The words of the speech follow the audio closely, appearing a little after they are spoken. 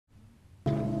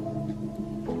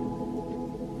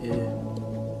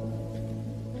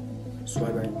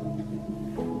Out-Sway Bray.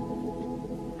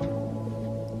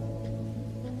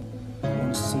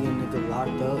 Wanna see a nigga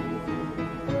locked up?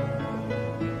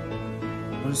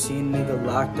 Wanna see a nigga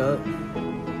locked up?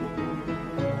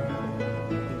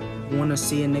 Wanna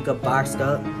see a nigga boxed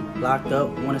up, locked up?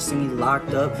 Wanna see me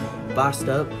locked up, boxed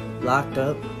up, locked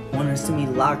up? Wanna see me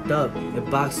locked up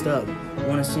and boxed up?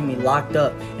 Wanna see me locked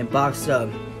up and boxed up?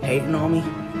 Hating on me?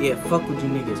 Yeah, fuck with you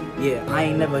niggas. Yeah, I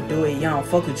ain't never do it. Yeah, I don't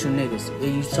fuck with you niggas. Yeah,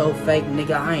 you so fake,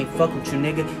 nigga. I ain't fuck with you,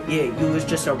 nigga. Yeah, you was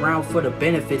just around for the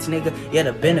benefits, nigga. Yeah,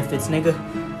 the benefits, nigga.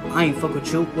 I ain't fuck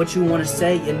with you. What you wanna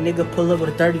say? Yeah, nigga, pull up with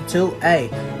a 32. Hey,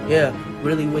 yeah,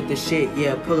 really with the shit.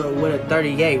 Yeah, pull up with a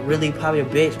 38. Really pop your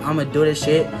bitch. I'ma do this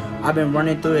shit. I've been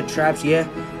running through the traps, yeah.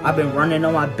 I've been running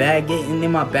on my bag, getting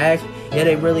in my bag. Yeah,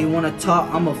 they really wanna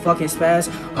talk, I'm a fucking spaz.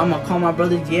 I'ma call my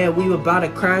brothers, yeah, we about to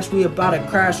crash. We about to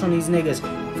crash on these niggas.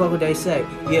 Fuck what they say.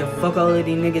 Yeah, fuck all of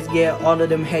these niggas, yeah, all of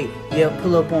them hate. Yeah,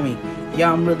 pull up on me.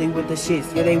 Yeah, I'm really with the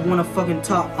shits. Yeah, they wanna fucking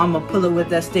talk, I'ma pull it with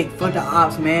that stick. Fuck the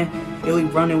ops, man. Yeah, we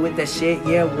running with that shit.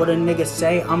 Yeah, what a nigga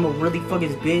say, I'ma really fuck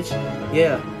his bitch.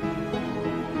 Yeah.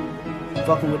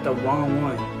 Fucking with the wrong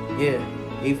one. Yeah.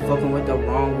 You fucking with the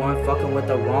wrong one, fucking with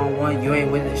the wrong one. You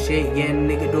ain't with the shit, yeah,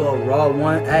 nigga, do a raw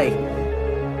one. Hey.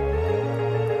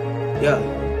 Yeah.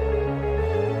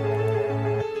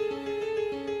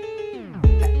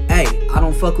 Hey, I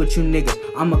don't fuck with you niggas.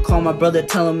 I'ma call my brother,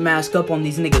 tell him mask up on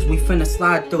these niggas. We finna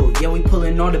slide through. Yeah, we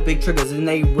pulling all the big triggers and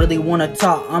they really wanna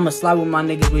talk. I'ma slide with my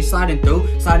niggas, we sliding through.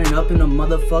 Sliding up in the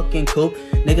motherfucking coupe.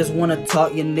 Niggas wanna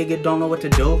talk, your nigga don't know what to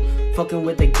do. Fucking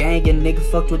with the gang, your nigga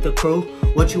fucked with the crew.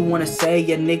 What you wanna say,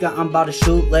 yeah nigga, I'm about to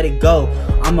shoot, let it go.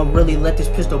 I'ma really let this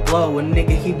pistol blow. A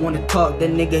nigga, he wanna talk, that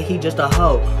nigga, he just a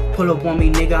hoe. Pull up on me,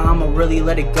 nigga, I'ma really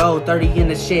let it go. 30 in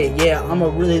the shit, yeah,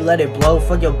 I'ma really let it blow.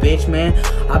 Fuck your bitch, man,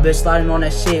 I been sliding on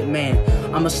that shit, man.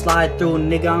 I'ma slide through,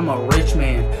 nigga, I'm a rich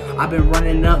man. I been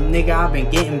running up, nigga, I been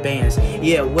getting bands.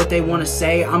 Yeah, what they wanna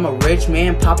say, I'm a rich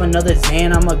man. Pop another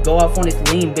Zan, I'ma go off on this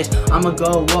lean bitch. I'ma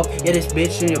go off, yeah, this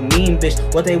bitch is a mean bitch.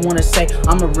 What they wanna say,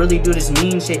 I'ma really do this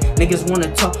mean shit. Niggas wanna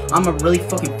talk, I'ma really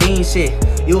fucking fiend shit.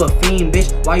 You a fiend,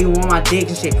 bitch, why you on my dick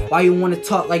and shit? Why you wanna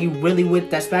talk like you really with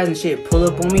that spazzing shit? Pull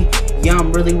up on me, yeah,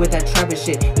 I'm really with that trapping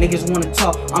shit. Niggas wanna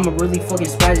talk, I'ma really fucking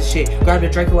spazzing shit. Grab the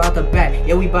Draco out the back,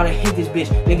 yeah, we bout to hit this bitch.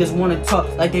 Niggas wanna talk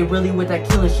like they really with that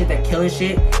killing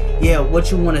shit, Yeah,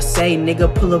 what you wanna say,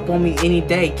 nigga? Pull up on me any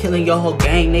day, killing your whole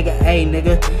gang, nigga. Hey,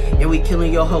 nigga, yeah, we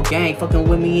killing your whole gang. Fucking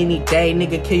with me any day,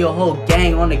 nigga. Kill your whole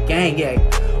gang on the gang, yeah,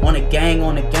 on the gang,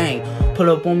 on the gang. Pull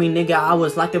up on me, nigga. I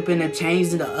was locked up in the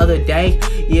chains the other day.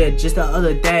 Yeah, just the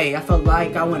other day. I felt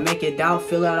like I wouldn't make it out,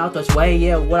 fill it out this way.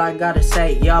 Yeah, what I gotta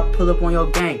say, yeah, I'll pull up on your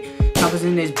gang. Choppers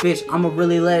in this bitch, I'ma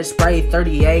really let it spray.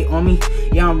 38 on me,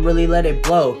 yeah, I'm really let it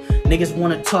blow. Niggas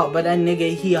wanna talk, but that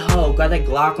nigga, he a hoe. Got that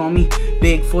Glock on me,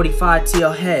 big 45 to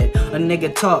your head. A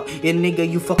nigga talk, yeah, nigga,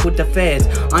 you fuck with the feds.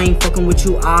 I ain't fucking with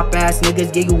you op-ass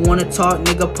niggas. Yeah, you wanna talk,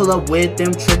 nigga, pull up with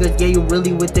them triggers. Yeah, you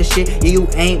really with this shit. Yeah, you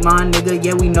ain't my nigga.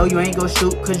 Yeah, we know you ain't gon'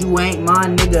 shoot, cause you ain't my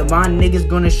nigga. My niggas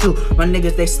gonna shoot. My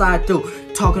niggas, they slide through.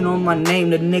 Talking on my name,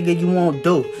 the nigga you won't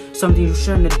do. Something you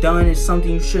shouldn't have done and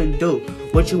something you shouldn't do.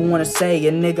 What you wanna say,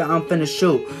 yeah, nigga, I'm finna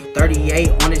shoot. 38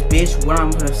 on this bitch, when I'm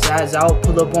gonna size out.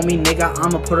 Pull up on me, nigga,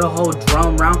 I'ma put a whole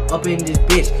drum round up in this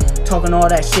bitch. Talking all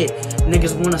that shit.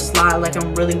 Niggas wanna slide like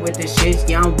I'm really with the shits.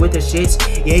 Yeah, I'm with the shits.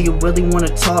 Yeah, you really wanna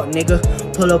talk, nigga.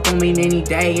 Pull up on me any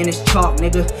day and it's chalk,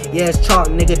 nigga. Yeah, it's chalk,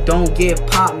 nigga. Don't get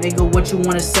popped, nigga. What you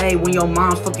wanna say when your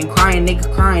mom's fucking crying,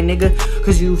 nigga?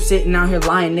 Cause you sitting out here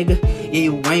lying, nigga. Yeah,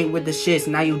 you ain't with the shits,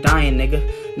 now you dying,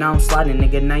 nigga. Now I'm sliding,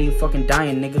 nigga. Now you fucking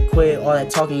dying, nigga. Quit all that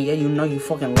talking, yeah, you know you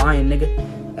fucking lying,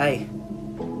 nigga. Hey.